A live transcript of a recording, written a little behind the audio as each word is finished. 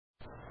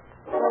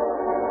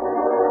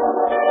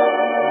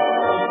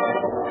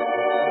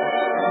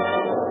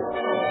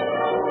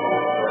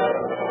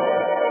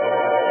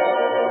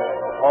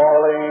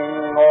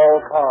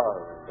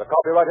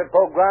copyrighted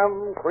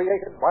program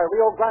created by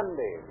Rio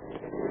Grande.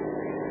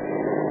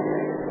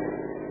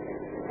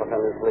 Los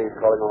Angeles Police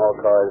calling all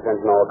cars,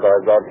 attention all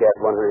cars, broadcast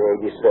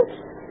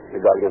 186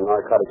 regarding a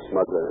narcotics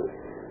smuggler.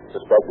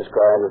 Suspect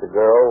described as a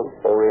girl,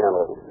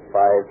 Oriental,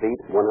 5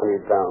 feet,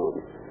 100 pounds,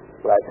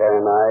 black hair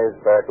and eyes,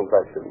 fair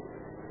complexion.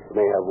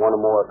 May have one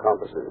or more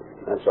accomplices.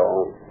 That's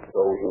all. So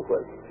we can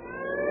quit.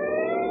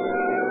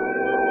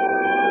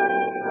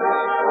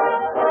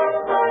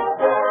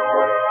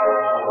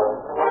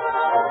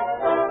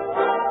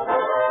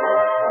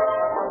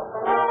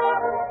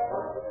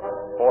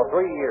 For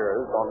 3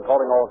 years, on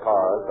Calling All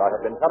Cars, I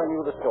have been telling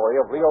you the story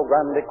of Rio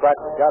Grande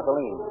cracked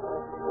gasoline.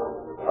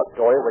 A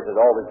story which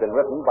has always been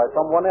written by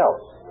someone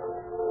else.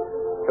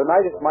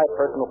 Tonight it's my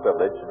personal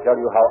privilege to tell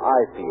you how I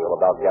feel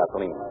about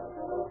gasoline.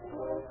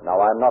 Now,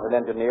 I'm not an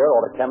engineer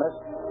or a chemist,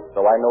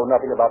 so I know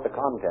nothing about the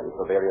contents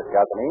of various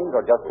gasolines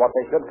or just what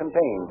they should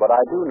contain, but I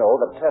do know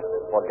that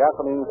tests for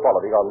gasoline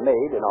quality are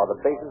made and are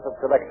the basis of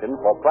selection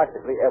for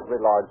practically every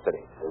large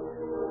city.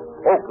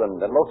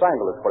 Oakland and Los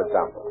Angeles, for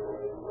example,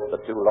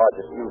 the 2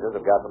 largest users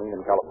of gasoline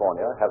in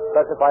California, have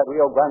specified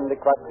Rio Grande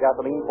cracked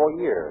gasoline for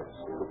years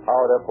to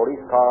power their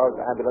police cars,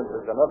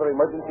 ambulances, and other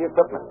emergency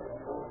equipment,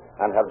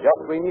 and have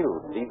just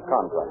renewed these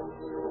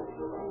contracts.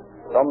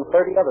 Some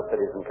 30 other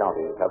cities and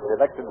counties have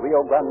selected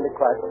Rio Grande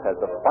cracked as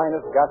the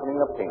finest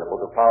gasoline obtainable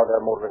to power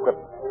their motor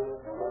equipment.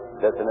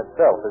 This in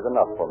itself is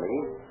enough for me,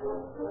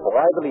 for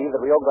I believe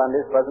that Rio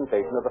Grande's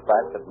presentation of the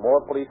fact that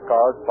more police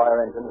cars, fire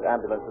engines,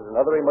 ambulances, and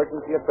other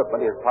emergency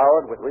equipment is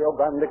powered with Rio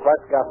Grande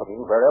cracked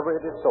gasoline wherever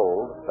it is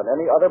sold than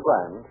any other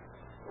brand,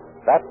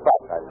 that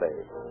fact, I say,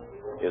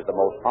 is the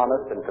most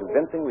honest and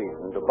convincing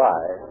reason to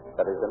buy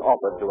that has been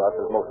offered to us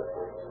as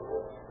motorists.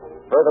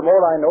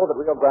 Furthermore, I know that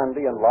Rio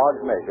Grande, in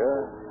large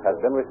measure, has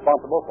been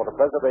responsible for the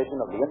preservation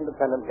of the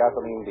independent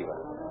gasoline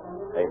dealer,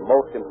 a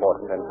most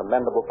important and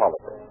commendable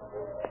policy.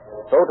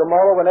 So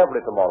tomorrow and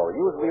every tomorrow,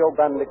 use Rio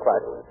Grande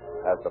cracked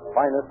as the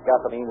finest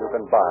gasoline you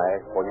can buy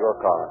for your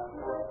car.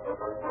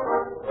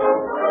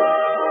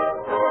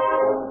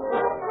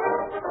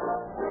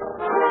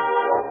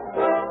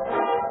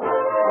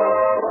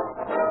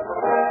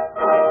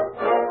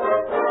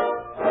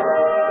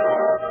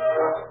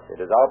 It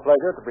is our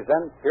pleasure to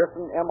present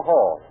Pearson M.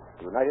 Hall,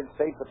 United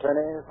States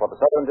Attorney for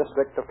the Southern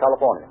District of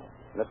California.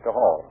 Mr.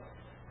 Hall.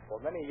 For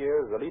many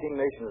years, the leading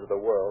nations of the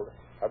world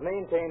have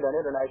maintained an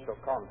international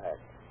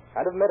compact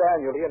and have met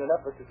annually in an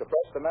effort to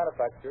suppress the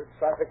manufacture,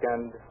 traffic,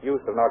 and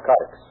use of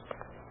narcotics.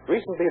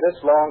 Recently,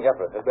 this long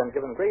effort has been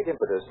given great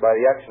impetus by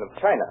the action of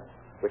China,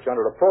 which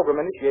under a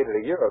program initiated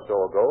a year or so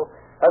ago,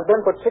 has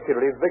been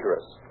particularly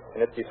vigorous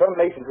in its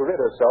determination to rid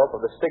herself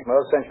of the stigma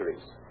of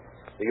centuries.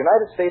 The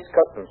United States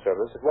Customs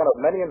Service is one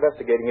of many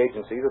investigating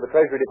agencies of the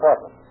Treasury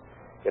Department.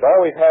 It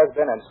always has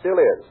been and still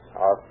is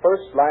our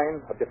first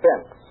line of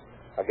defense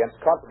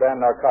against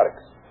contraband narcotics.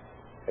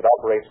 It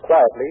operates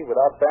quietly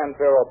without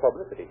fanfare or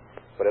publicity,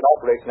 but it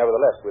operates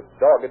nevertheless with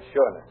dogged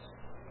sureness.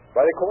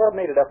 By the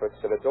coordinated efforts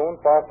of its own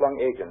far-flung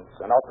agents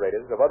and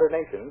operators of other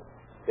nations,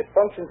 it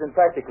functions in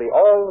practically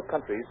all the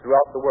countries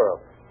throughout the world.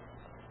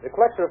 The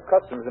collector of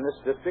customs in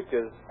this district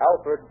is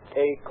Alfred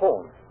A.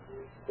 Cohn.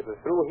 It was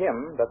through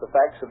him that the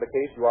facts of the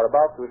case you are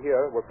about to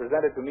hear were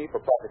presented to me for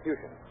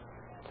prosecution.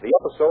 The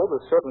episode,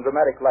 with certain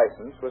dramatic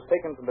license, was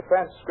taken from the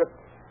transcript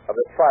of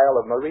the trial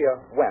of Maria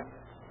Went.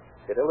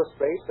 It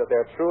illustrates that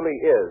there truly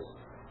is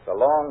the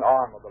long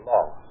arm of the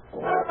law.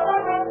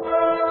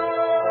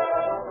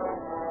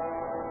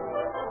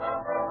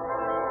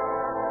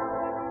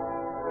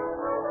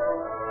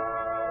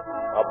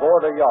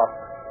 Aboard a yacht,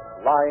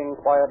 lying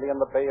quietly in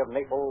the Bay of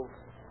Naples,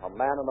 a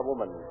man and a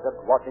woman sit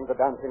watching the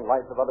dancing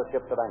lights of other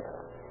ships at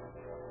anchor.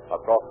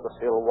 Across the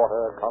still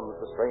water comes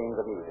the strains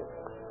of music,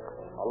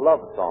 a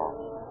love song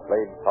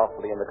played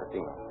softly in the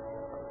casino.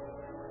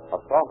 A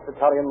soft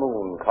Italian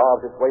moon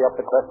carves its way up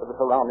the crest of the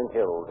surrounding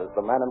hills as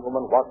the man and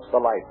woman watch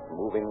the lights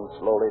moving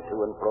slowly to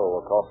and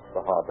fro across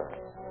the harbor.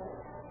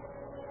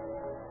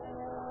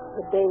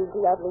 The day's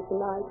lovely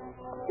tonight,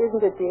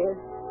 isn't it, dear?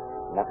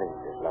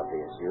 Nothing's as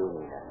lovely as you,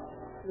 Nina.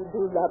 You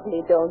do love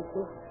me, don't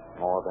you?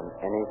 More than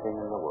anything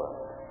in the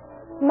world.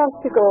 Must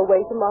you go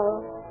away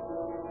tomorrow?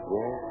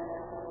 Yes.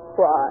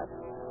 Why?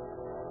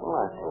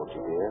 Well, I told you,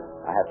 dear.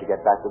 I have to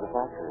get back to the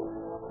factory.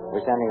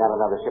 We're sending out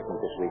another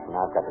shipment this week, and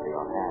I've got to be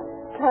on hand.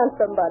 Can't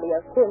somebody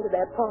attend to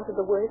that part of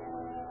the work?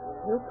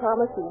 You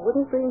promised you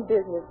wouldn't bring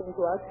business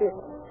into our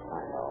city.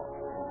 I know.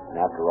 And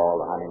after all,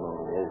 the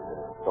honeymoon is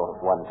a sort of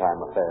one-time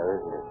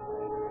affair, isn't it?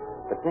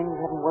 But things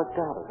haven't worked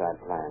out as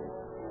I'd planned.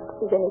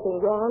 Is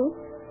anything wrong?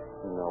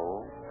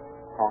 No.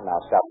 Oh,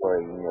 now stop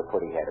worrying your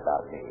pretty head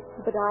about me.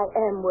 But I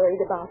am worried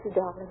about you,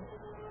 darling.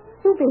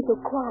 You've been so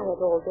quiet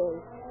all day.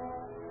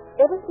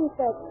 Ever since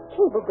that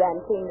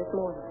cablegram came this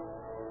morning.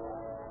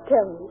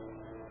 Tell me,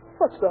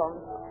 what's wrong?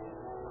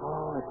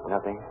 Oh, it's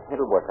nothing.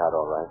 It'll work out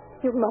all right.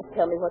 You must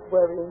tell me what's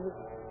worrying you.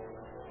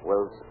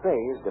 Well, Spey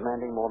is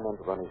demanding more men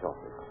to run his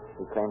office.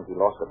 He claims he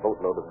lost a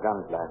boatload of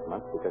guns last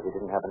month because he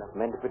didn't have enough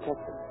men to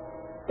protect him.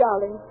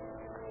 Darling,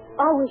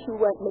 I wish you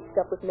weren't mixed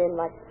up with men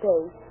like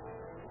Spey.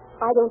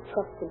 I don't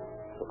trust him.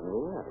 But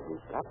Mia,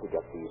 we've got to get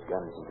these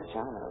guns into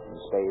China. And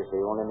Spay is the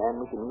only man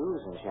we can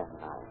use in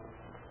Shanghai.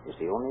 He's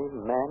the only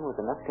man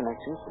with enough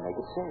connections to make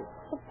it safe.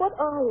 But what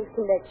are his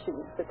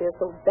connections that they're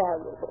so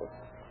valuable?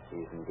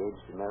 He's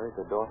engaged to marry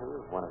the daughter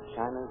of one of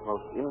China's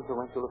most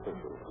influential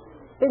officials.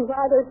 Then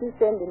why don't you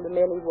send him the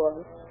men he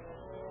wants?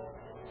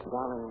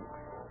 Darling,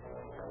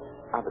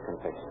 I've a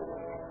confession to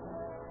make.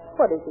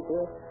 What is it,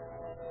 dear?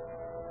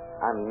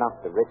 I'm not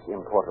the rich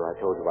importer I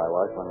told you I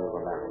was when we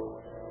were married.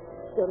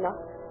 You're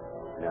not?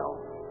 No.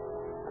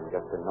 I'm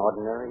just an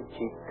ordinary,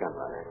 cheap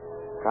gunrunner,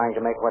 trying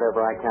to make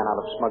whatever I can out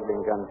of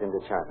smuggling guns into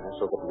China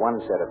so that one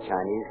set of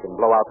Chinese can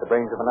blow out the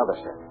brains of another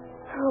set.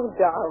 Oh,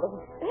 darling.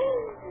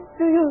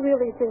 Do you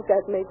really think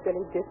that makes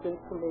any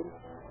difference to me?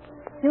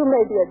 You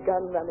may be a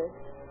gun runner,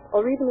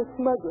 or even a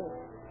smuggler,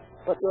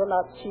 but you're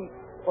not cheap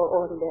or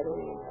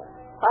ordinary.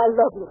 I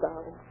love you,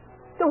 darling.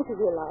 Don't you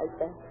realize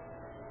that?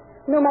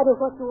 No matter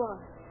what you are,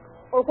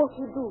 or what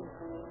you do,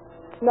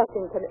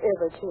 nothing can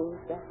ever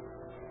change that.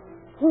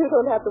 You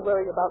don't have to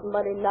worry about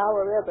money now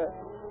or ever.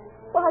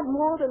 Why,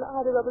 more than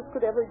either of us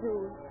could ever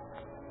use.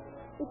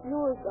 It's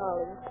yours,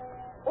 darling.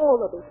 All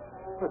of it.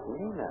 But,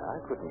 Nina, I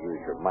couldn't use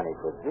your money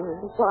for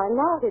this. Why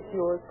not? It's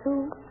yours,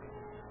 too.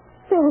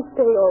 Send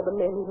Spay all the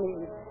men he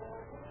needs.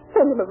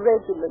 Send him a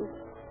regiment.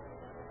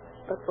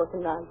 But for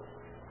tonight,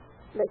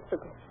 let's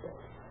forget Spay.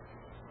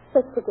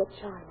 Let's forget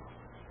China.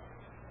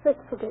 Let's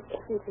forget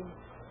everything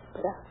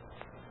but us.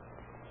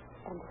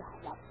 And that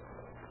I love you.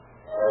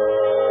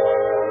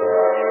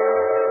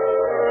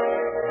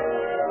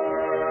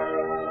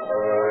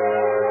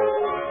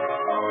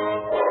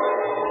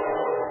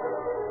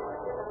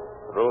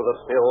 Through the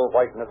still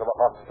whiteness of a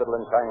hospital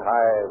in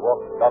Shanghai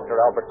walked Dr.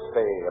 Albert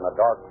Spay, in a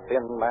dark,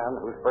 thin man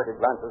whose furtive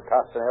glances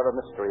cast an air of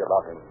mystery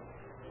about him.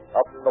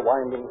 Up the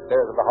winding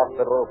stairs of the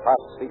hospital,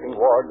 past sleeping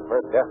wards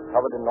where death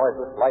hovered in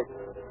noiseless flight,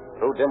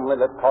 through dimly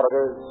lit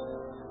corridors,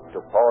 to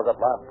pause at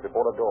last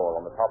before a door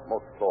on the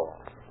topmost floor.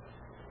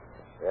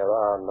 There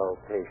are no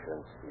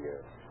patients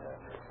here.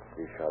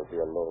 We shall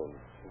be alone.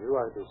 You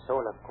are the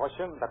soul of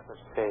caution, Dr.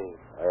 Spay.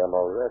 I am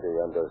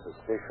already under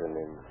suspicion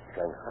in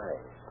Shanghai.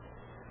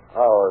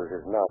 Ours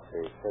is not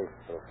a safe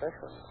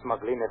profession.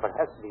 Smuggling never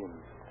has been.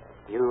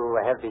 You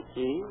have the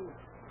key?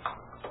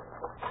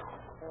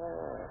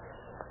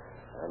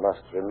 I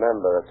must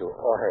remember to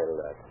oil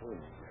that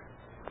hinge.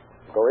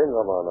 Go in,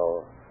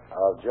 Romano.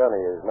 Our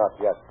journey is not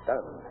yet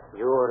done.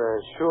 You're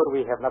sure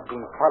we have not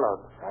been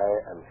followed?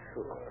 I am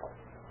sure.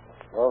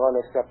 No one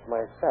except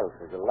myself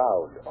is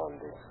allowed on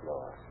this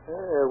floor.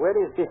 Where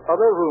is this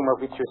other room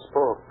of which you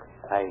spoke?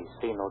 I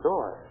see no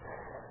door.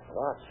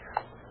 Watch.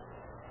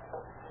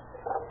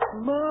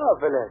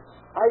 Marvelous.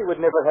 I would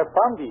never have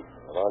found it.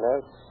 No one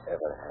else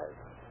ever has.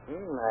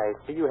 I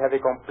see you have a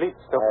complete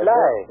I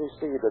supply.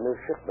 just received a new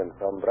shipment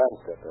from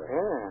Brandstetter.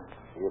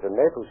 He's in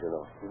Naples, you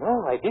know. No,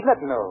 I did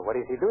not know. What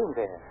is he doing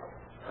there?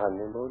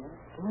 Honeymoon?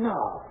 No.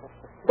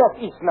 That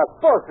is not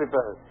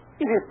possible.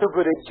 It is too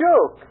good a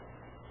joke.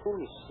 Who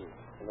is she?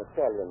 An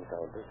Italian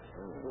countess.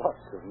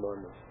 Lots of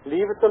money.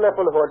 Leave it to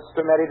Leopoldhorst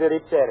to marry the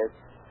rich heiress.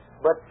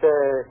 But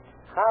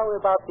how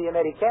about the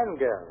American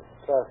girl?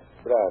 Trust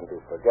Brand to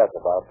forget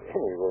about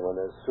any woman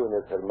as soon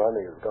as her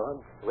money is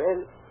gone. Well,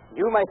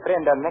 you, my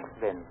friend, are next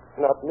then.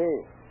 Not me.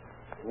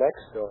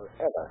 Next or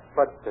ever.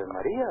 But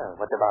Maria,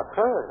 what about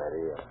her?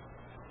 Maria.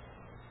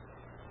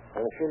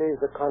 When she leaves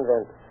the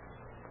convent,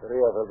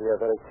 Maria will be a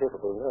very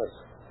capable nurse.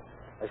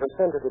 I shall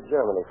send her to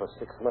Germany for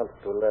 6 months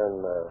to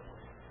learn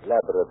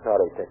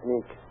laboratory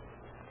technique.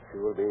 She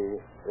will be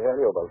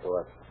valuable to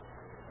us.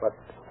 But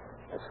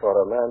as for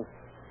romance,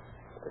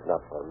 it is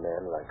not for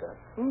men like us.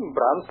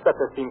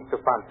 Brandstetter seems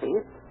to fancy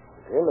it.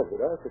 With him as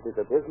with us, it is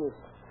a business.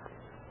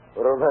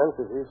 Romance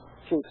is his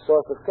chief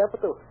source of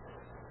capital.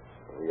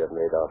 We have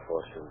made our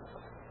fortunes.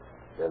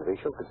 Then we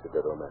shall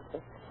consider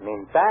romance.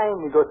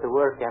 Meantime, we go to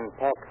work and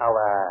pack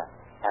our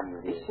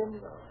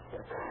ammunition.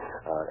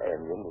 Our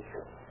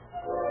ammunition.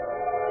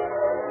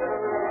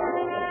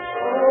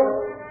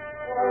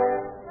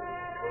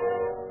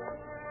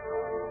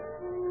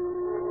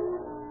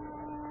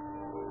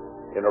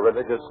 In a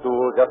religious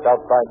school just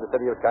outside the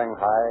city of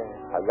Shanghai,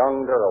 a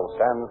young girl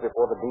stands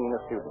before the dean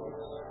of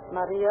students.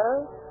 Maria,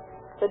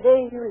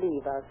 today you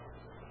leave us.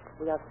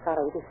 We are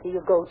sorry to see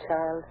you go,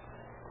 child.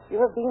 You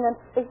have been a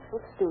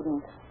faithful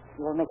student.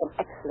 You will make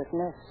an excellent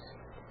nurse.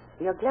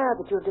 We are glad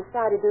that you have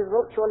decided to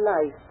devote your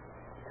life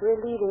to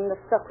relieving the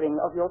suffering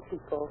of your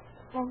people.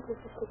 Thank you,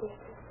 Sister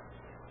Beatrice.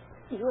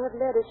 You have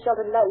led a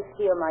sheltered life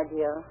here, my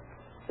dear.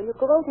 When you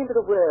go out into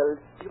the world,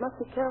 you must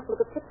be careful of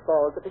the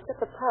pitfalls that beset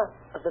the path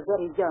of the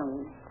very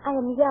young. I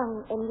am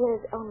young in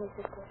years only,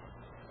 Sister.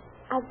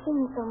 I've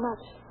seen so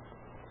much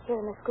here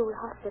in the school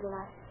hospital.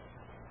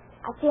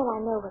 I feel I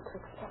know what to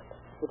expect.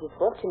 It is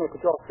fortunate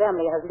that your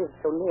family has lived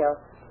so near,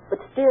 but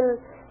still,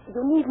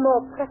 you need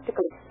more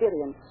practical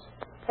experience.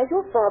 Has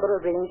your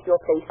father arranged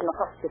your place in a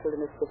hospital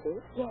in the city?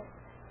 Yes.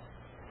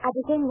 I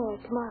begin there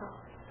tomorrow.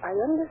 I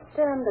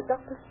understand that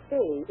Dr.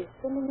 Spay is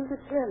sending you to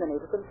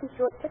Germany to complete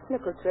your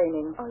technical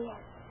training. Oh,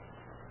 yes.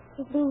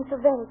 He's been so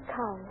very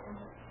kind to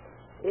me.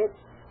 It's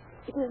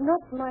It is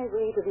not my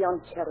way to be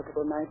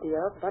uncharitable, my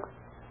dear, but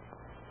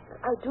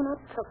I do not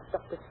trust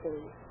Dr.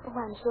 Spade. Oh,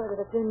 I'm sure that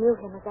if you knew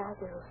him as I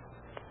do,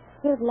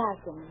 you'd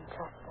like him and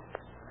trust him.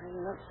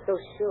 I'm not so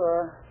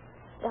sure.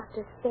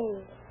 Dr.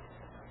 Spade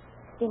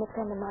has been a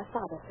friend of my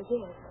father for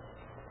years.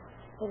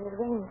 It is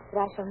arranged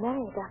that I shall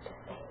marry Dr.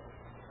 Spade.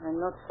 I'm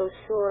not so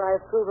sure I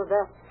approve of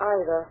that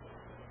either.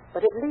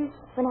 But at least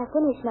when I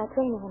finish my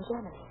training in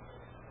Germany,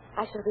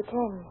 I shall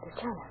return to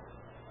China.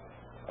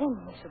 Then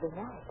we shall be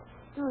married.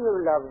 Do you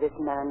love this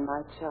man,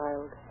 my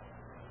child?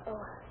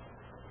 Oh,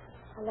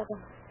 I love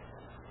him.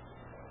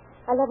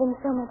 I love him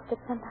so much that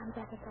sometimes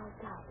I think I'll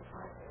die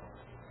before I see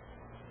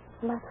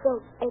him. My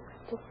throat aches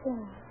to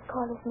sing,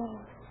 call his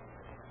name.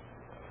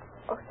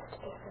 Oh, such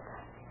a river.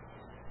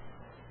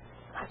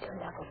 I do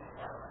love him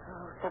so.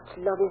 Oh, such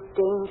love is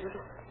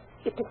dangerous.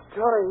 It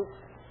destroys.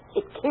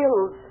 It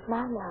kills.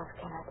 My love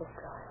cannot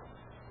destroy.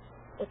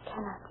 It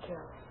cannot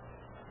kill.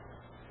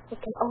 It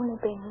can only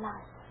bring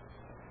life.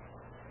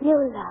 New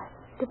life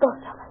to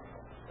both of us.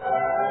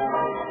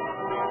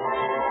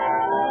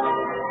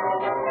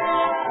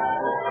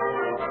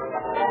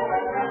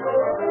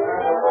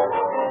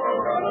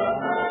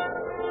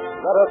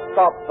 Let us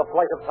stop the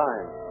flight of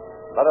time.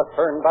 Let us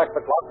turn back the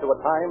clock to a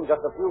time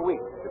just a few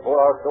weeks before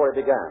our story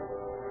began.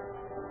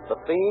 The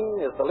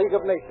scene is the League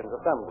of Nations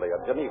Assembly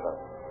at Geneva.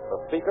 The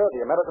speaker,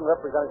 the American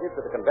representative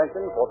to the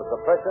Convention for the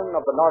Suppression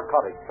of the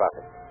Narcotics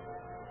Traffic.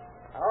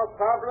 Our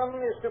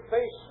problem is to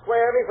place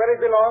squarely where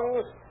it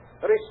belongs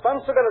the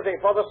responsibility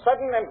for the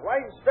sudden and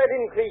widespread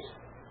increase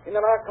in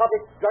the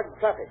narcotic drug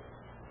traffic.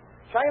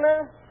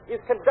 China is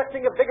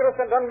conducting a vigorous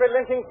and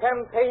unrelenting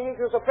campaign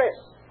to suppress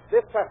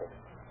this traffic.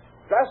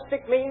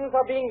 Drastic means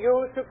are being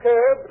used to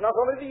curb not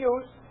only the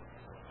use,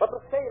 but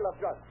the sale of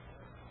drugs.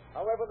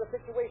 However, the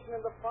situation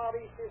in the Far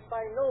East is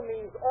by no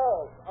means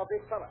all of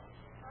this summer.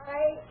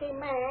 I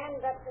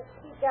demand that the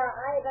Speaker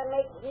either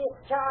make his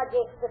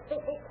charges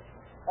specific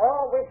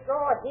or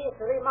withdraw his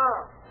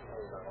remarks.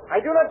 I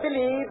do not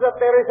believe that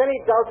there is any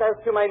doubt as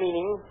to my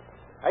meaning.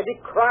 I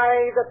decry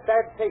the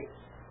bad faith.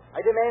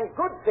 I demand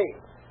good faith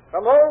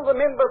from all the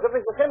members of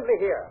this assembly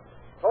here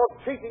for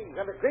treaties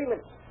and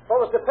agreements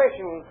for the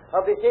suppression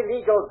of this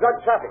illegal drug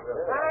traffic.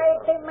 I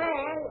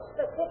demand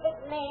specific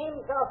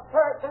names of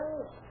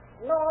persons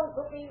known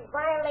to be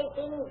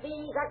violating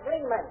these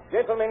agreements.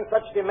 Gentlemen,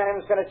 such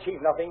demands can achieve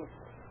nothing.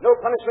 No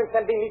punishment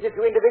can be meted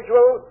to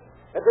individuals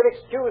that will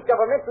excuse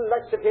governmental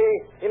laxity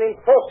in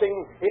enforcing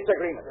its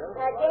agreement.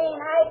 Again,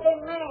 I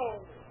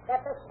demand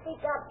that the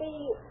Speaker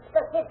be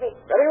specific.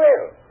 Very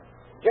well.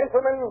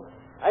 Gentlemen,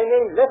 I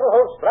name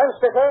Letterholz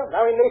Brandstetter,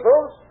 now in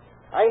Naples.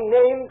 I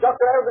name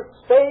Dr. Albert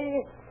Stay,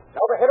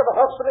 now the head of a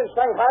hospital in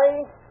Shanghai.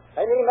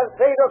 I name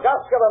Alfredo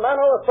Gasca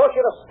Romano,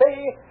 associate of Stay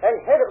and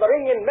head of the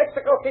ring in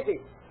Mexico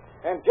City.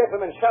 And,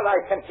 gentlemen, shall I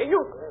continue?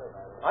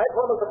 I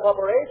promise the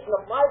cooperation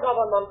of my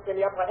government in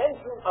the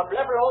apprehension of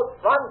Letterholz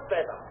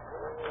Brandstetter.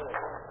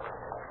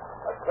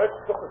 I pledge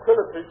the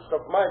facilities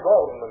of my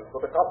government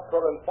for the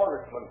capture and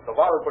punishment of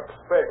Albert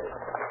Speer.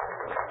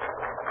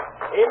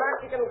 The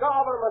Mexican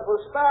government will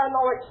spare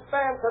no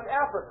expense and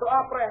effort to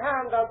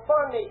apprehend and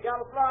punish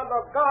Alfredo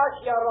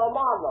Garcia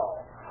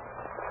Romano.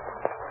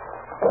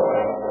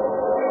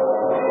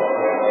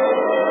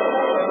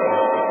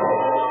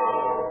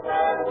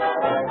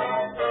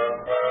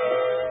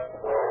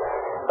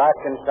 Back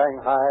in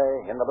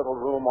Shanghai, in the little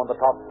room on the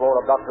top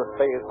floor of Dr.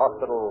 Spay's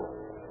hospital,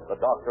 the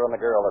doctor and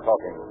the girl are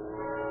talking.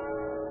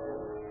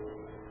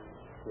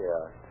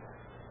 Yeah,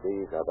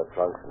 these are the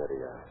trunks,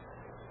 Lydia.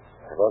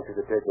 I want you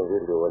to take them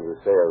with you when you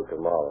sail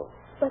tomorrow.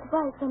 But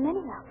why so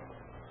many of them?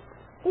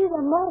 These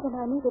are more than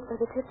I needed for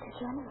the trip to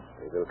Germany.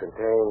 They will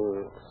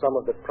contain some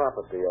of the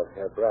property of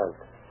Herr Brandt,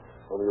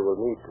 whom you will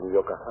meet in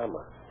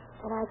Yokohama.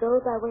 Can I go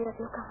by way of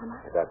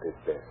Yokohama? That is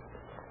best.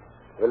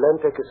 We'll then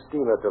take a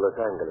steamer to Los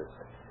Angeles.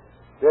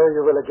 There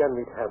you will again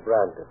meet Herr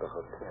Brandt at the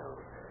hotel.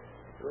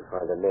 You will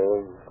find the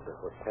name of the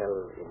hotel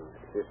in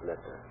this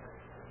letter.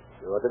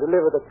 You are to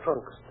deliver the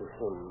trunks to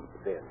him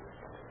then.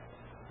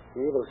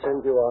 He will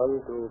send you on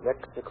to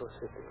Mexico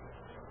City.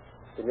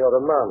 Senor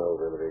Romano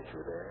will reach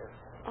you there.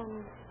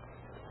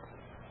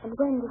 And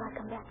when do I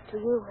come back to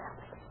you,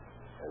 Albert?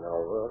 And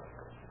our work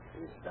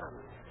is done.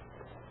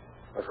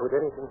 But should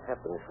anything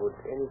happen, should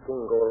anything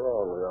go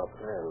wrong with our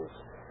plans,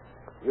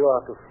 you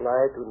are to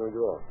fly to New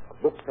York,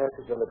 book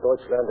passage on the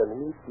Deutschland,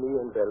 and meet me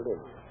in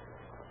Berlin.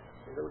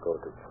 We will go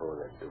to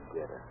Poland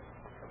together.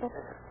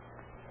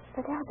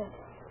 But Albert,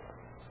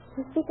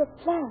 you speak of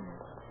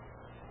plans.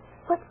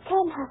 What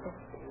can happen?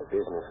 In the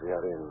business we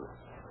are in,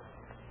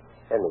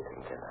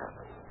 anything can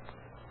happen.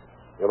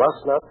 You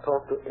must not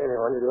talk to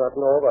anyone you do not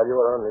know while you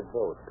are on the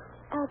boat.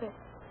 Albert,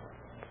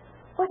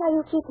 what are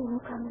you keeping me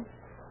from me?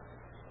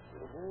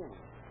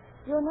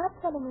 You're not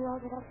telling me all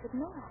that I should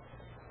know.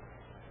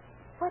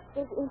 What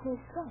is in his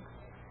trunk?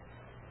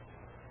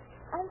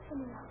 Answer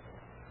me, Albert.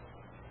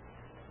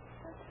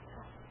 Don't you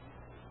trust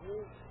me?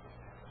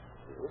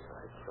 Yes,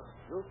 I trust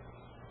you.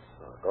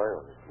 Now, going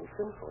on this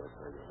mission for us,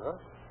 are you not?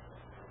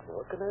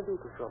 What can I do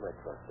to show my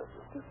trust of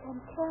you? You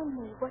can tell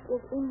me what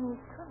is in his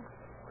trunk.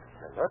 I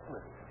cannot,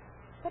 ma'am.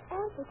 But,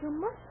 Albert, you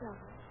must love me.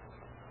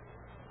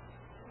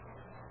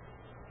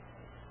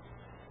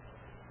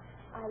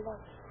 I love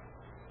you.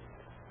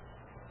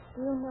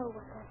 Do you know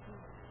what that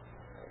means?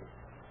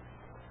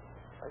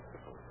 I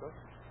suppose so.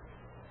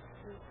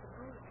 You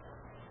suppose so.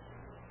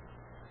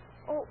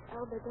 Oh,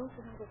 Albert, don't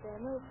you know that there are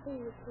no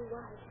seas too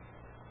wide,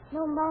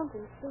 no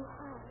mountains too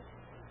high,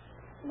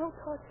 no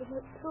torture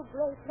too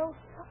great, no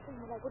suffering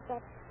that I would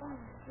not stand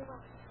you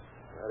up.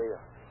 Maria,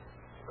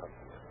 come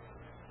here.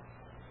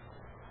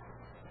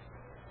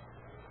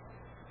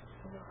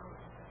 You're holding me.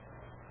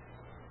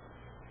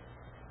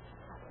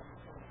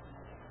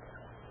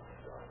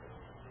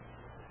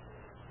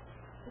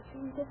 You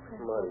seem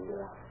different.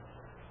 Maria.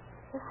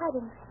 You're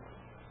hiding something.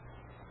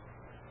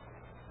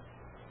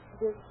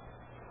 Did you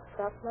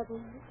stop loving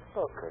me?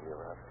 How can you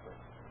ask me?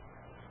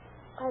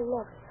 I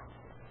love you.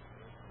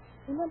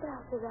 Remember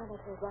how surrounded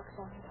her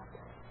Roxanne loved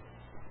her?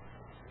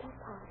 That's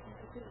how I think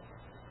of you.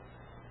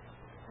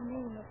 Her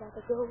name is like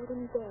a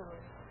golden bell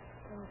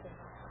rings in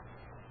my heart.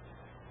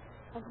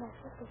 And when I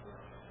think of you,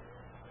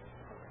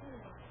 I feel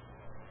it.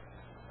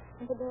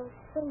 And the bells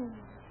sing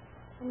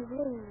and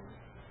ring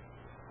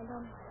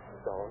along my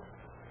head.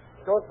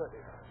 Don't,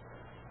 Maria.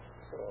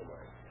 Oh, my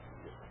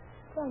dear.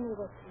 Tell me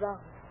what's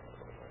wrong.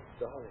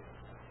 Darling,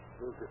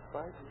 you'll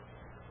despise me.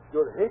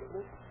 You'll hate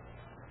me.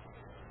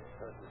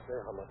 Can't you say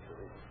how much you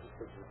hate me? You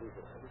think you do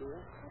this and do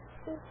it?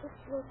 This is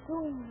your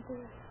doing,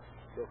 dear.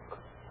 Look.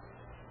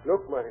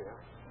 Look, Maria.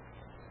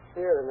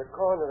 Here in the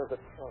corner of the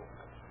trunk.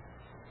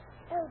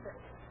 Albert.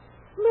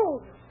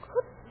 No, you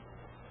couldn't.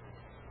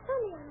 Tell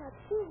me I'm not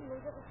seeing you.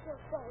 You're so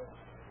sorry.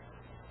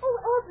 Oh,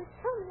 Albert,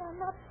 tell me I'm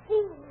not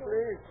seeing you.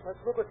 Please, let's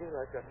look at me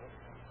like that. I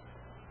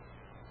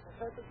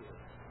had to do it.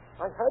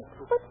 I had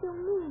to. What do you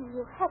mean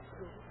you had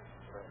to? His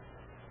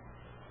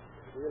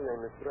real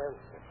name is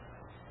Branson.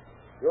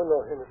 You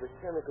know him as a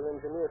chemical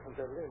engineer from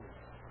Berlin.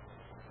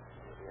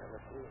 Indiana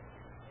Green.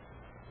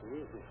 He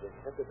is the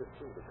head of the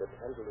syndicate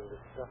handling the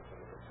stuff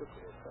in the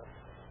sugar plant.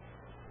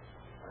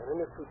 I'm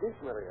in it too deep,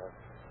 Maria.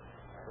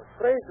 I'm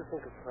afraid to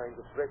think of trying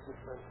to break this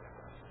man.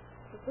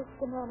 Is this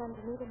the man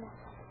underneath the map?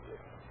 Yes.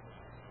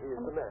 He is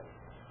the man.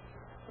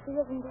 If he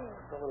isn't there.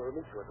 Someone will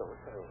meet you at the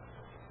hotel.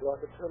 You are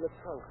to turn the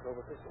trunks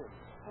over to him.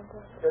 And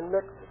in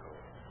Mexico.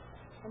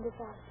 And if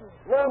I say?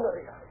 No,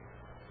 Maria.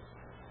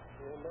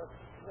 You must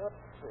not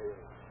say.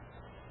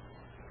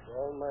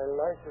 All my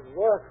life is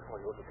work for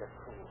you to get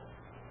through.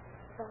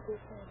 What do you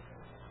say?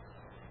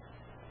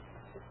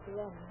 It's the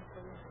end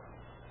for you.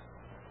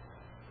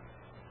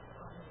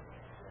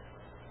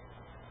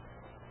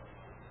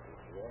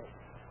 Yes.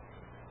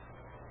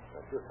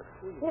 But you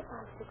succeed. If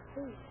I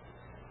succeed,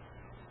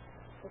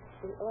 it's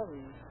the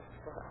end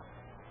for us.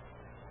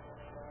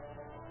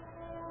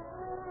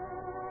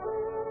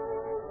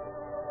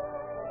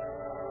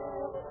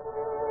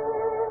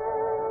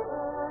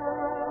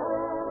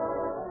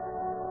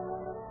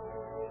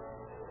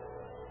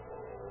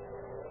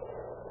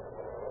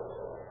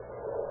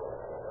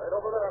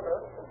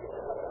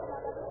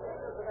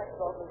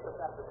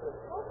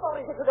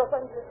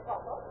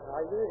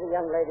 Are you the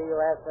young lady you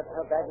asked that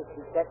her baggage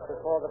be checked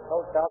before the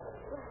post office?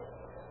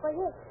 Why,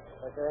 yes.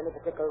 Was there any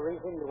particular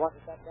reason you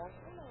wanted that done?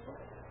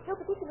 No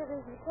particular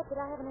reason except that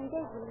I have an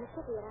engagement in the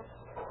city and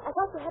I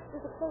thought perhaps we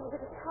could save a bit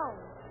of time.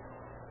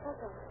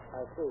 That's all.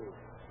 I see.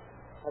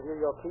 Have you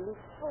your keys?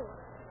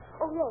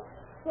 Oh, yes.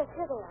 Yes,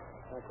 here they are.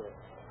 Okay.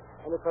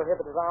 Any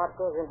prohibited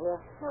articles in here?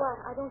 No,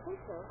 I don't think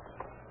so.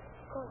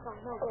 Of course, I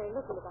know very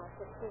little about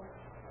such things.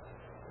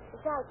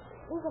 Besides,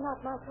 these are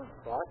not my things.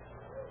 What?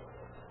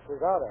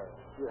 Whose are they?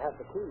 You have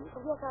the keys.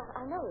 Oh, yes,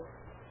 I know.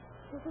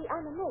 You see,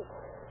 I'm a mate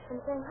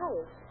from Shanghai.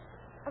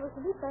 I was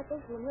to meet my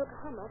patient in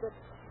Yokohama, but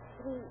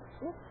he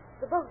missed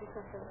the boat or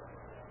something.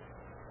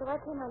 So I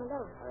came on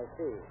alone. I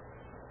see.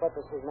 What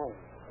was his name?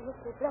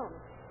 Mr. Brown.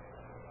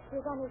 He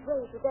was on his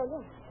way to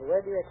Berlin.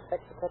 Where do you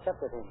expect to catch up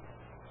with him?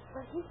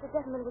 Well, he's the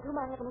gentleman with whom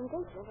I have an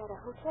engagement at a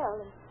hotel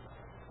in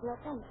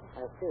Los Angeles.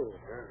 I see.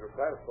 Here's your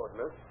passport,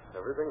 miss.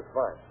 Everything's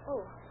fine.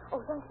 Oh,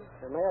 thank you.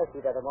 May I see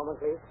that a moment,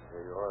 please?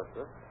 Here you are,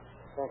 sir.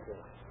 Thank you.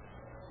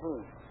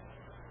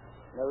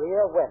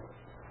 Maria West,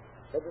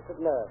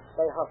 registered nurse,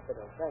 Bay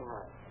Hospital,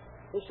 Shanghai.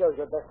 This shows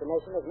your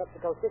destination is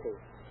Mexico City.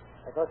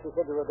 I thought you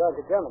said you were going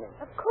to Germany.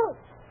 Of course.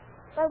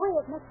 By way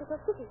of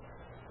Mexico City.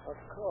 Of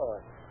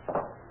course.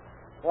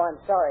 Oh, I'm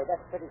sorry.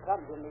 That's pretty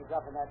clumsy of me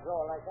dropping that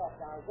drawer like that.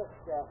 Now, just,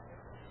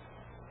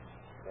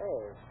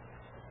 Hey,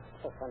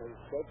 a funny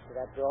shape to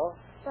that drawer.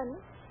 Funny?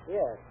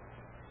 Yes.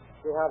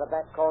 See how the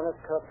back corners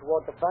curve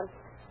toward the front?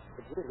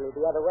 It's usually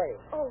the other way.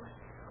 Oh,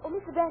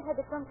 Mr. Brand had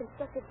the trunk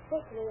constructed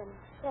specially in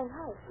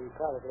Shanghai. He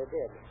probably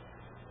did.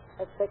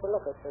 Let's take a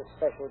look at this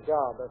special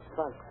job of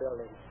trunk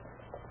building.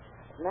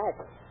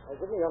 Knife.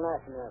 Give me your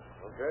knife, nurse.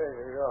 Okay,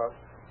 here you are.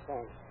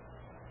 Thanks.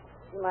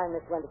 Do you mind,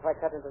 Miss Wendy, if I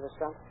cut into this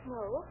trunk?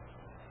 No.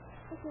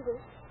 If you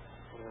wish.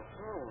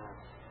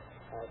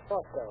 I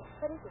thought so.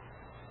 What is it?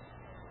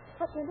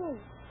 What do you mean?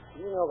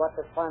 Do you know what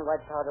this fine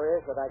white powder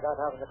is that I got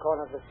out of the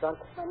corner of this trunk?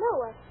 Well, no,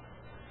 I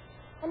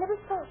never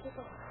saw it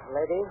before.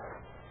 Lady,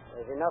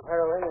 There's enough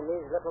heroin in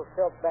these little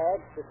silk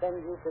bags to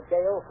send you to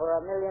jail for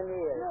 1,000,000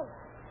 years. No.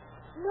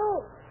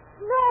 No.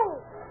 No!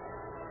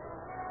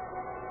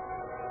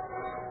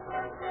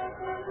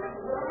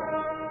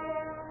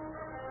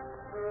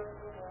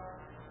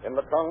 In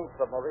the trunks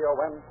of Maria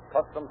Wentz,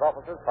 customs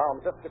officers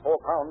found 54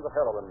 pounds of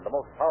heroin, the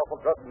most powerful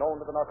drug known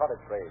to the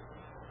narcotics trade.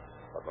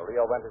 But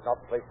Maria Wentz is not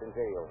placed in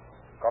jail.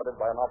 Guarded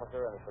by an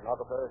officer and a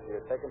stenographer, she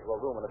is taken to a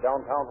room in a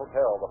downtown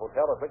hotel, the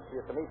hotel at which she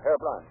is to meet Herr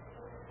Brandt.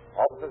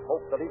 Officers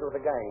hope the leader of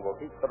the gang will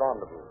keep the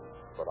rendezvous.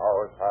 But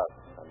hours pass,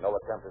 and no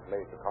attempt is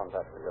made to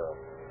contact the girl.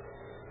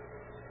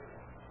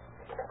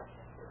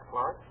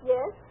 Clark?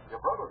 Yes? Your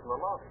brother's in the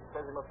lobby. He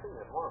says he must see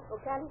you at once. Oh,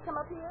 can he come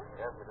up here?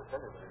 He asked me to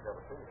tell you that he's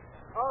never seen you.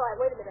 All right,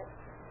 wait a minute.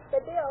 Say,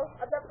 Bill,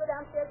 I've got to go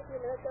downstairs a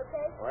few minutes,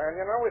 okay? Well,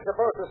 you know, we're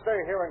supposed to stay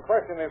here and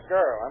question this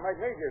girl. I might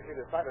need you if she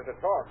decided to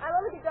talk. I'll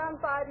only be gone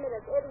 5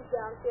 minutes. Eddie's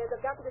downstairs.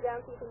 I've got to go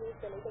down and see if he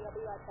needs anything. I'll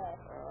be right back.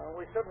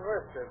 We shouldn't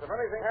risk this. If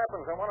anything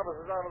happens and one of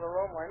us is out of the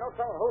room, I know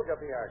someone who'll get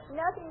the action.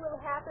 Nothing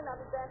will happen. I'll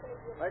be back in a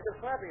few minutes. Make it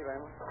snappy,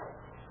 then.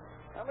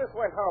 Now, Miss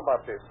Went, how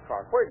about this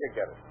trunk? Where'd you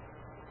get it?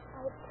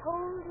 I've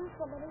told you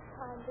so many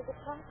times that the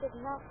trunk is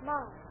not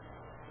mine.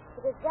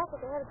 It is that of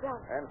Herr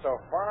Brandt. And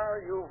so far,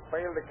 you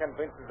failed to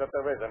convince us that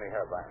there is any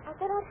Herr Brandt. I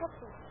cannot help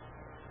you.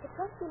 The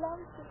trunk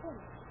belongs to him.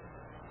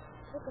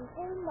 It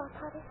contains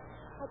narcotics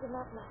I do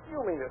not know.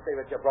 You mean to say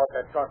that you brought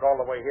that trunk all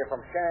the way here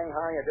from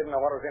Shanghai and didn't know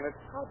what was in it?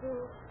 I do.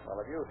 Well,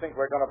 if you think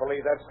we're going to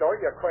believe that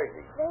story, you're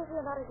crazy. Crazy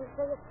or not, as you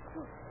say, it's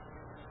true.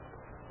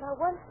 Now,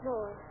 once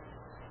more,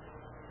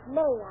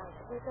 may I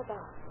take a bow?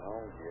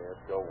 Oh, yes,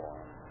 go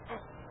on.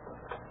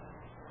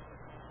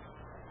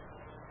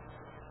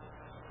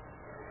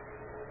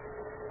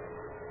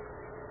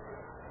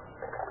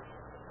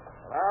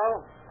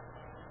 Well?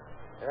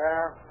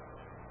 Yeah.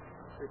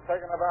 She's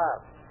taking a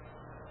bath.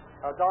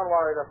 Now, don't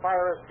worry. The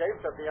fire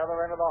escape's at the other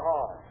end of the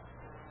hall.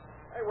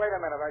 Hey, wait a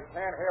minute. I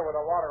can't hear with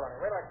the water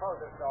running. Wait till I close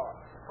this door.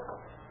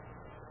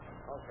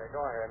 Okay, go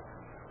ahead.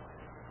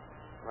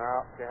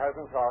 No, she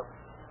hasn't talked.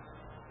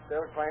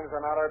 Still claims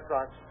they're not her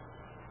trunks.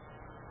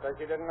 Says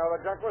she didn't know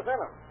the junk was in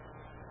them.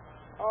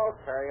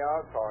 Okay,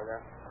 I'll call you.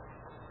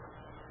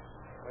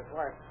 Miss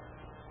Wentz.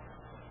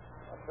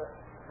 That's it.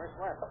 Miss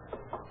Wentz.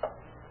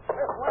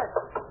 Miss Wentz.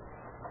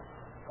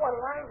 What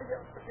line did you...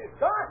 She's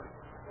gone.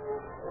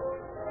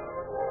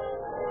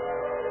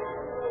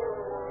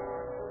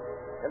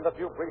 In the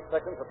few brief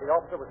seconds that the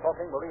officer was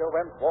talking, Maria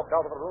Wentz walked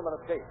out of the room and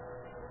escaped.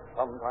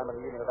 Sometime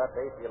in the evening of that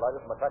day, she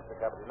alighted from a taxi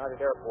cab at the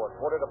United Airport,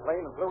 boarded a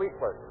plane, and flew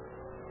eastward.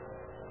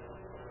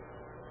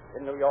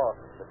 In New York,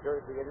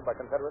 mysteriously aided by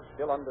Confederates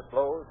still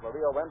undisclosed,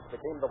 Maria Wentz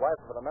became the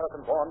wife of an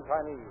American-born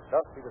Chinese.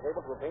 Thus, she was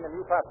able to obtain a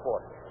new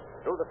passport.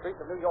 Through the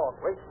streets of New York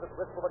raced the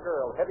swift little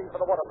girl, heading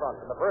for the waterfront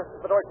in the burst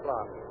of the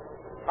Deutschland.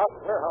 Past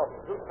the warehouse,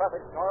 through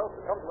traffic snarls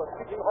to come to a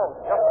screeching halt,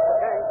 just as the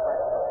gang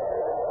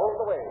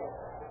pulled away.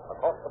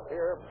 Across the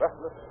pier,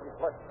 breathless and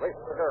flushed, raced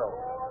the girl.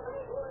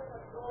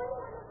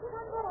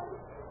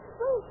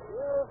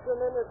 Just a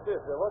minute,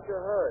 sister. What's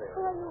your hurry?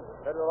 Where are you?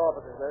 Federal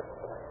offices, miss.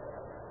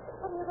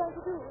 What are you going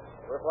to do?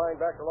 We're flying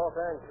back to Los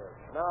Angeles.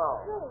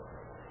 Now. No.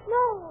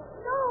 No.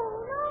 No.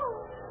 No.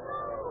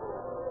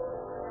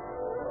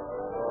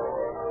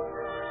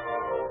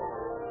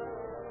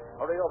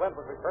 Maria Wentz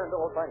was returned to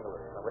Los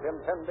Angeles, and within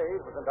 10 days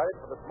was indicted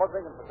for the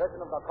smuggling and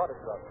possession of narcotic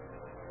drugs.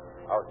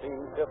 Our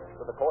team shifts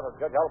to the court of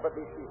Judge Albert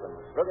B.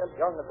 Stevens. Brilliant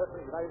young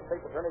Assistant United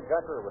States Attorney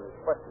Jack Irwin is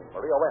questioning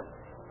Maria Wentz.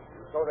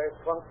 You so those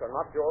trunks are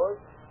not yours?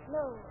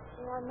 No,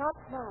 they are not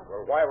mine.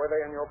 Well, why were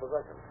they in your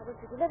possession? I was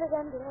to deliver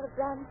them to Herr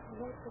Brandt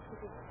in Mexico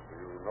City. Do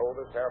you know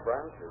this Herr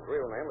Brandt? His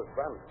real name is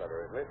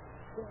Brandstetter, isn't it?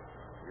 Yes.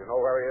 Do you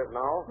know where he is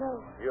now? No.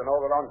 Do you know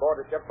that on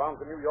board a ship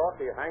bound to New York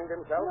he hanged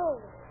himself?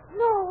 No.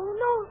 No,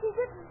 no, he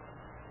didn't.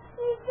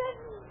 He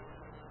didn't.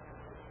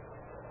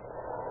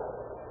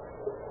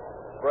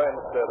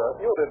 Brandstetter,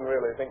 you didn't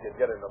really think you'd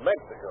get into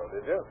Mexico,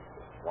 did you?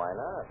 Why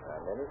not?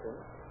 I'm innocent.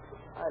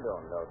 I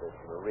don't know that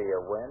Maria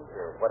Wentz,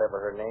 or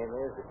whatever her name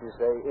is, that you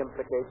say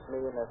implicates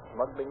me in a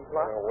smuggling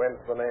plot. Well,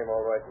 Wentz the name,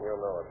 all right, and you'll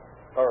know it.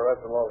 Her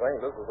arrest in Los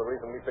Angeles was the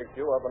reason we picked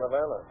you up in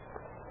Havana.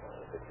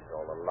 This is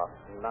all a lot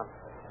of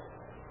nonsense.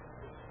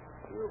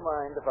 Do you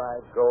mind if I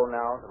go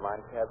now to my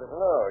cabin?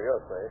 No, you're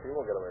safe. You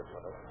won't get away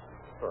from us.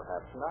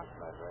 Perhaps not,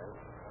 my friend.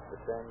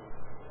 But then,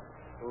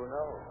 who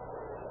knows?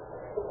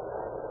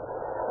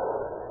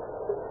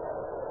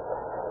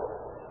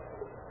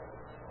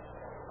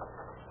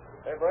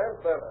 Hey,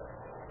 Brandstetter,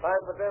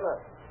 time for dinner.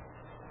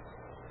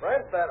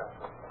 Brandstetter.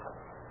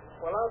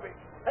 Well, I'll be...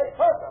 Hey,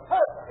 Purser!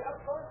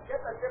 Get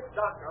the ship's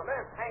doctor. A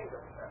man hanged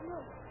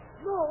himself.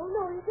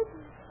 No, he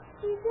didn't.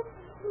 He didn't.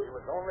 He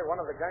was only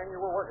one of the gang you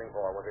were working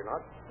for, was he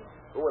not?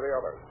 Who were the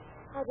others?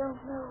 I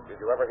don't know. Did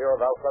you ever hear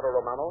of Alfredo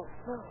Romano?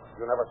 No.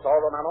 You never saw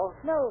Romano?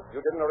 No.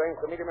 You didn't arrange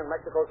to meet him in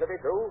Mexico City,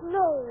 too?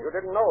 No. You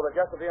didn't know that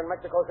just to be in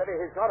Mexico City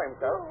he shot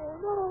himself?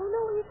 No,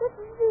 he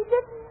didn't.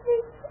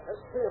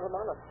 Hey,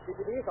 Romano, the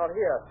police are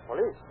here.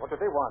 Police? What do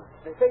they want?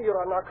 They say you're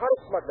a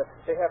narcotics smuggler.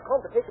 They have come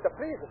to take you to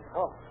prison.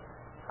 Oh,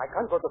 I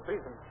can't go to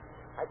prison.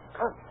 I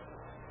can't.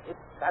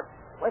 It's that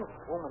Wentz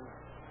woman.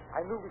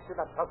 I knew we should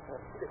not touch her.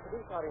 The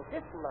police are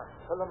insisting, Master.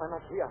 Tell them I'm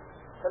not here.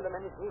 Tell them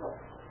anything.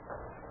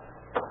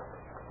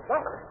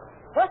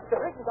 Master, the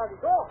written by the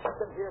door. Keep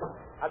them here.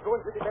 I'll go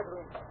into the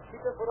bedroom.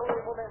 Keep them for only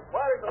a moment.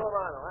 Where is the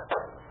Romano, huh?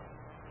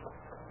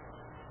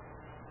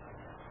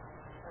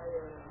 I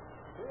am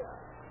here.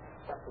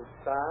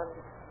 Capitan,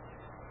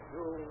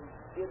 you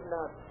did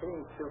not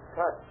think to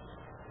touch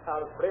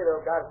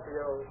Alfredo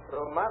Garcia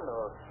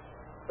Romano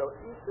so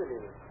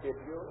easily, did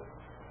you?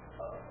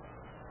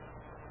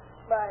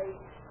 My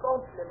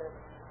compliments,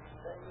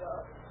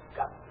 Senor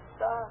Capitan.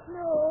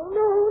 No.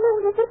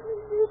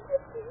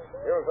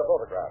 Here's the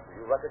photograph.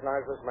 Do you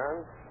recognize this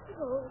man?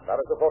 No.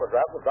 That is the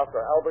photograph of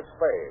Dr. Albert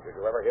Spade. Did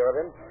you ever hear of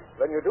him?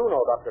 Then you do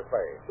know Dr.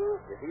 Spade.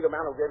 Is he the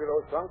man who gave you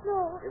those trunks?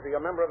 No. Is he a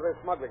member of this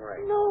smuggling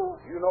ring? No.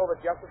 Do you know that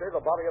yesterday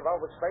the body of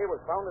Albert Spade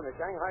was found in the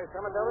Shanghai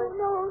cemetery?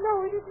 No,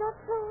 it is not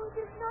true.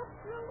 It is not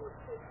true.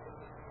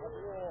 Have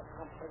you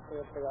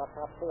completed the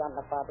autopsy on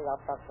the body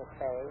of Dr.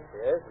 Spade?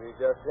 Yes, we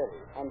just did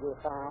it. And you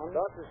found?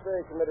 Dr.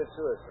 Spade committed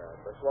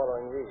suicide by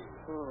swallowing weed.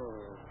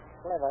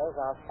 Slivers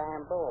of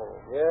bamboo.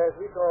 Yes,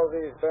 we call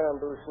these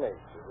bamboo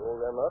snakes. We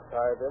roll them up,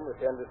 tie them with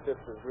tender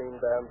strips of green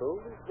bamboo,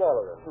 and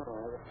swallow them.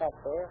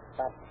 Effective,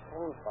 but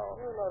painful.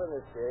 Well, not in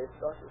this case.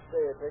 Dr.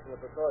 Spade had taken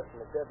the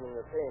precaution of deadening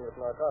the pain with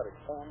narcotics.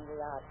 Then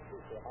we are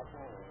treated at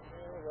home.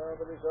 Well,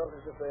 the result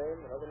is the same.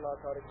 Another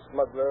narcotic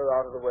smuggler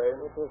out of the way.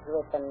 It is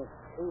written,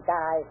 he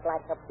dies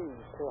like a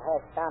beast who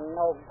has done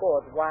no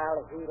good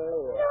while he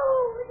lives. No,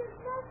 it is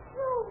not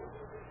true.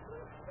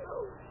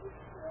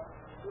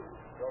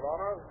 Your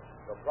Honor,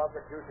 the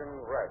prosecution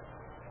rests.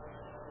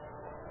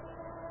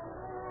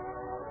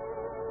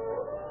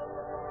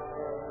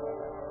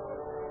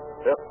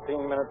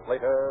 "15 minutes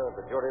later,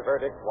 the jury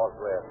verdict was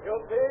read.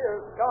 Guilty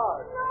as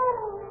God.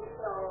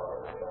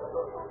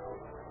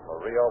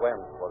 Maria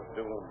Wentz was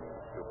doomed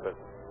to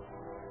prison.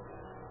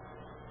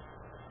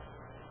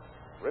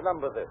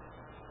 Remember this.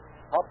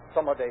 Hot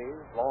summer days,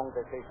 long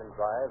vacation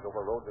drives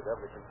over roads of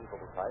every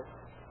conceivable type.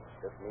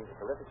 This means a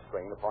terrific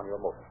strain upon your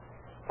motor.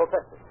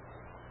 Protect it.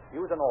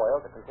 Use an oil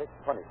that can take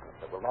punishment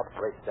that will not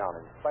break down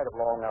in spite of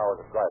long hours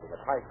of driving at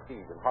high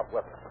speed and hot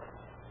weather.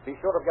 Be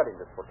sure of getting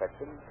this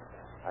protection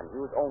and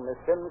use only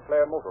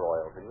Sinclair motor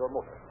oils in your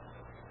motor.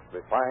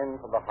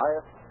 Refined from the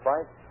highest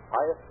price,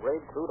 highest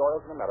grade crude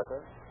oils in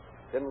America,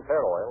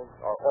 Sinclair oils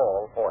are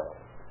all oil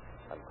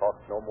and cost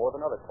no more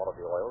than other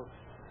quality oils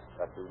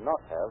that do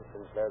not have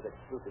Sinclair's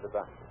exclusive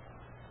advantages.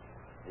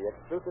 The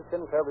exclusive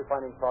Sinclair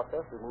refining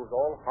process removes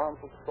all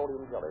harmful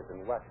petroleum jellies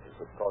and waxes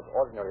which cause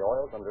ordinary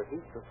oils under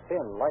heat to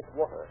spin like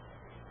water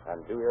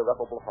and do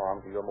irreparable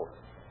harm to your motor.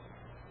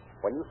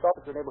 When you stop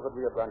at your neighborhood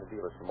Rio Grande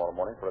dealers tomorrow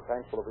morning for a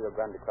tank full of Rio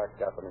Grande cracked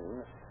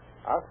gasoline,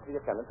 ask the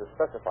attendant to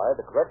specify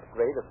the correct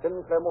grade of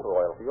Sinclair motor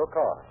oil for your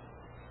car.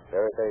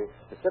 There is a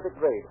specific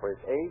grade for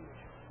its age,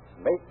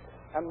 make,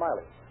 and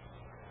mileage.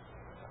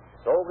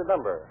 So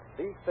remember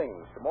these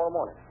things tomorrow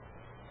morning.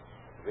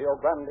 Rio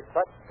Grande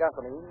cracked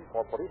gasoline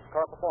for police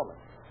car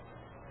performance,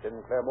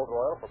 Sinclair motor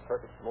oil for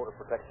perfect motor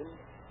protection,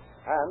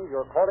 and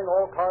your Calling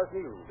All Cars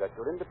news at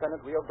your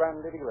independent Rio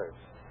Grande dealers.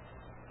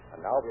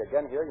 And now we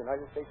again hear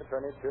United States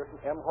Attorney Pearson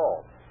M.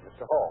 Hall.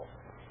 Mr. Hall.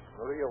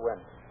 Maria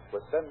Wentz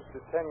was sentenced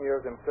to 10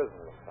 years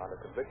imprisonment on a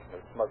conviction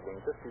of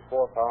smuggling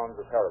 54 pounds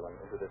of heroin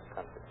into this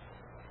country.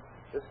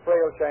 This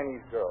frail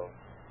Chinese girl,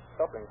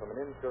 suffering from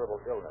an incurable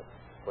illness,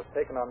 was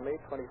taken on May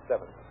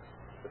 27th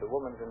to the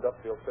Women's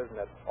Industrial Prison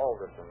at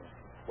Alderson,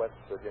 West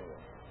Virginia.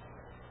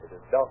 It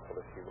is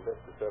doubtful if she will live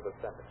to serve her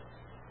sentence.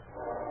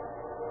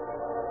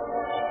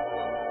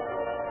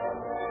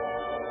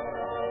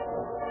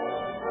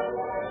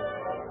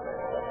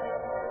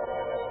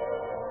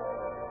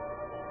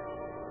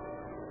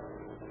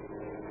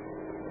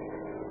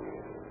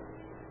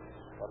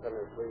 Los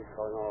Angeles Police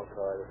calling all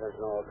cars.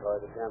 Attention all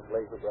cars. The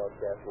cancellation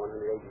broadcast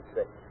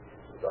 186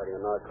 regarding a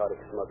narcotic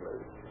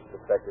smuggler.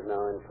 Suspected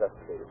now in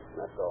custody.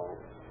 That's all.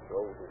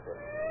 Roll with it.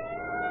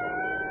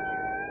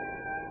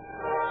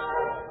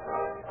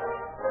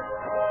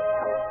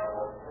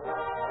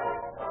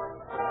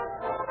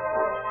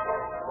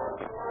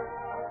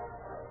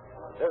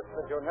 This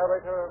is your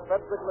narrator,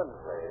 Frederick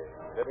Lindsay,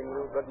 bidding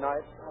you good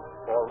night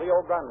for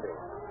Rio Grande.